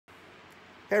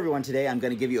Hey everyone, today I'm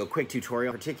going to give you a quick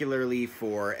tutorial, particularly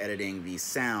for editing the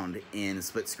sound in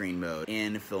split screen mode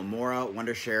in Filmora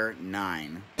Wondershare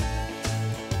 9.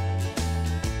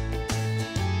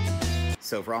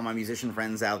 So for all my musician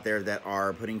friends out there that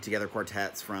are putting together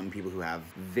quartets from people who have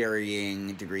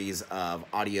varying degrees of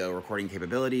audio recording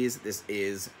capabilities, this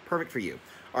is perfect for you.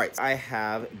 All right, so I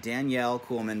have Danielle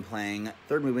Kuhlman playing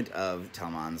third movement of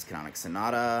Telemann's Canonic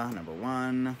Sonata, number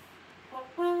 1.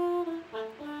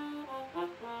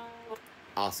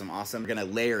 Awesome, awesome. We're gonna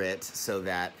layer it so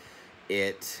that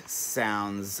it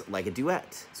sounds like a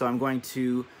duet. So I'm going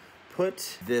to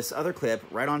put this other clip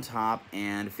right on top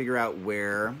and figure out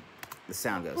where the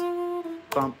sound goes.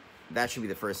 Bump. That should be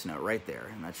the first note right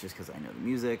there. And that's just because I know the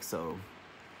music, so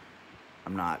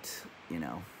I'm not,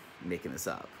 making this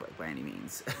up by any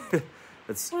means.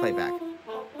 Let's play back.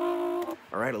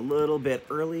 All right, a little bit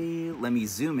early. Let me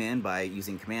zoom in by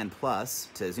using Command plus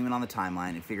to zoom in on the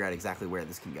timeline and figure out exactly where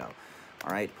this can go.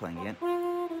 All right, playing again.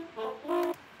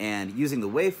 And using the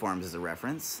waveforms as a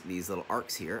reference, these little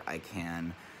arcs here, I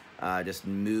can just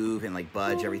move and like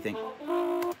budge everything.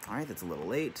 All right, that's a little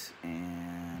late,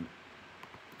 and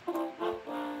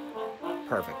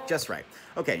perfect, just right.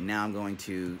 Okay, now I'm going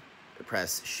to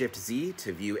press Shift-Z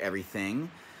to view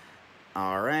everything.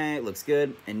 All right, looks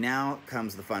good. And now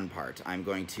comes the fun part. I'm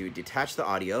going to detach the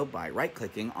audio by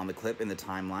right-clicking on the clip in the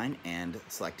timeline and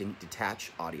selecting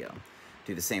Detach Audio.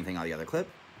 Do the same thing on the other clip,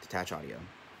 detach audio.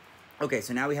 Okay,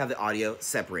 so now we have the audio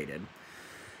separated.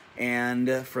 And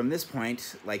from this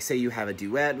point, like say you have a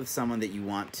duet with someone that you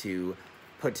want to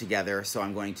put together, so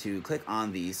I'm going to click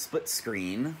on the split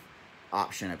screen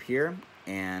option up here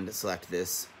and select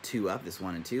this 2 up, this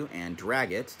 1 and 2, and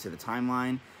drag it to the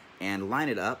timeline and line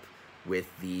it up with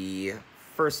the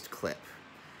first clip.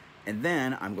 And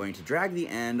then I'm going to drag the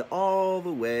end all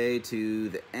the way to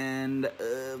the end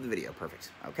of the video.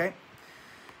 Perfect, okay?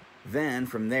 Then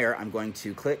from there, I'm going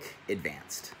to click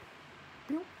Advanced.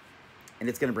 And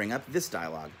it's gonna bring up this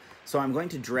dialog. So I'm going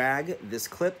to drag this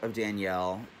clip of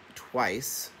Danielle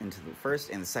twice into the first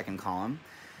and the second column.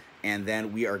 And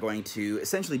then we are going to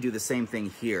essentially do the same thing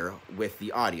here with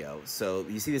the audio. So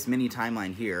you see this mini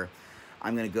timeline here.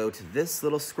 I'm gonna go to this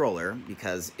little scroller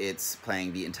because it's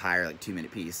playing the entire 2-minute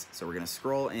piece. So we're gonna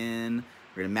scroll in,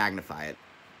 we're gonna magnify it.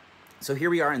 So here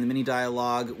we are in the mini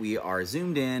dialogue. We are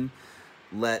zoomed in.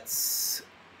 Let's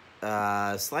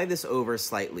slide this over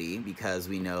slightly because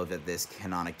we know that this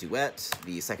canonic duet,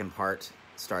 the second part,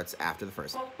 starts after the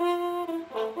first.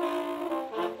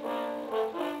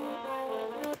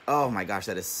 Oh my gosh,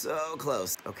 that is so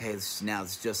close. Okay, now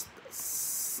it's just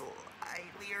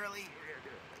slightly early.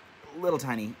 Little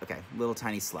tiny, okay, little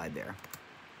tiny slide there.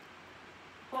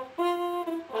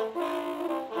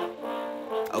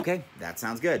 Okay, that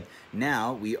sounds good.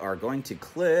 Now we are going to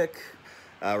click,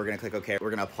 we're gonna click OK, we're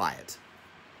gonna apply it.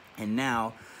 And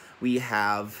now we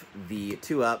have the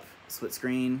 2 up split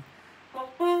screen.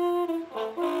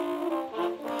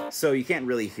 So you can't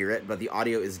really hear it, but the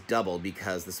audio is doubled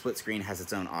because the split screen has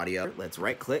its own audio. Let's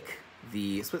right click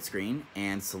the split screen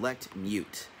and select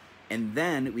mute. And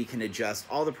then we can adjust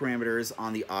all the parameters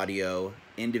on the audio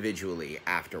individually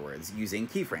afterwards using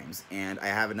keyframes. And I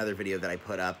have another video that I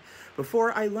put up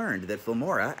before I learned that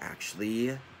Filmora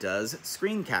actually does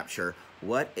screen capture.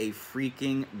 What a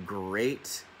freaking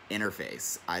great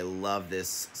interface. I love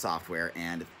this software,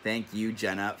 and thank you,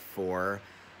 Jenna, for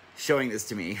showing this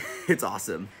to me. It's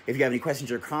awesome. If you have any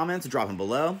questions or comments, drop them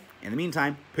below. In the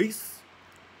meantime, peace.